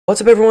What's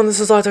up everyone, this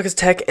is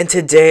Tech, and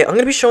today I'm going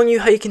to be showing you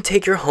how you can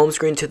take your home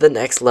screen to the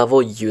next level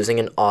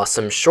using an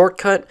awesome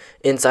shortcut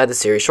inside the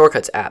Siri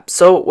Shortcuts app.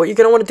 So what you're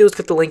going to want to do is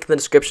click the link in the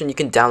description. You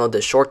can download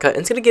this shortcut,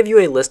 and it's going to give you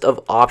a list of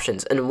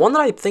options. And one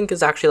that I think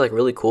is actually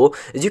really cool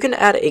is you can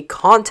add a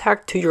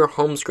contact to your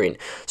home screen.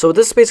 So what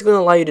this is basically going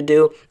to allow you to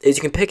do is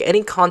you can pick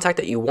any contact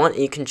that you want,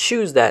 and you can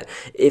choose that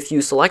if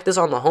you select this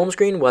on the home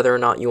screen, whether or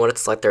not you want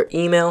to select their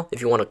email,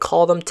 if you want to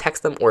call them,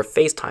 text them, or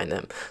FaceTime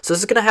them. So this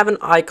is going to have an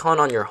icon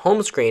on your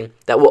home screen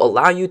that will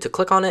allow you to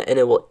click on it, and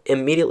it will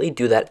immediately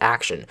do that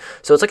action.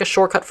 So it's like a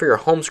shortcut for your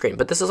home screen,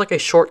 but this is like a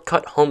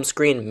shortcut home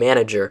screen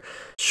manager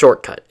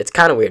shortcut. It's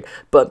kind of weird,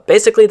 but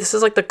basically this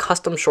is like the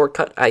custom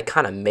shortcut I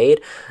kind of made,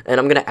 and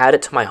I'm going to add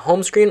it to my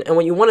home screen. And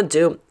what you want to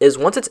do is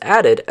once it's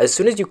added, as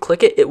soon as you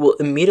click it, it will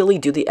immediately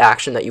do the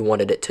action that you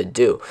wanted it to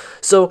do.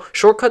 So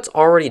Shortcuts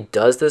already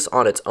does this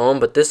on its own,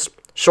 but this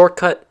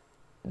shortcut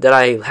that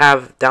I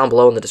have down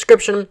below in the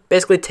description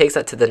basically takes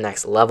that to the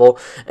next level.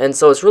 And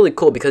so it's really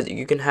cool because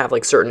you can have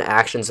like certain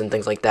actions and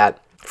things like that.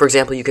 For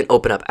example, you can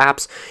open up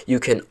apps, you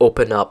can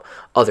open up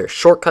other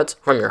shortcuts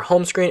from your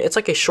home screen. It's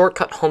like a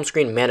shortcut home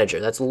screen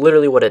manager. That's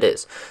literally what it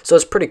is. So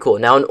it's pretty cool.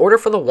 Now, in order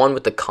for the one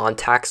with the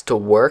contacts to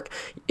work,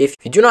 if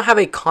you do not have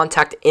a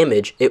contact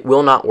image, it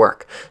will not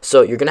work.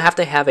 So you're going to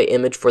have an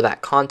image for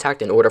that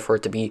contact in order for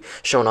it to be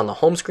shown on the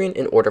home screen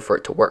in order for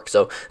it to work.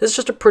 So this is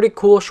just a pretty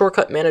cool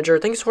shortcut manager.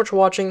 Thank you so much for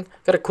watching.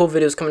 Got a cool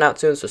videos coming out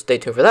soon, so stay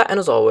tuned for that.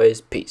 And as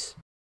always, peace.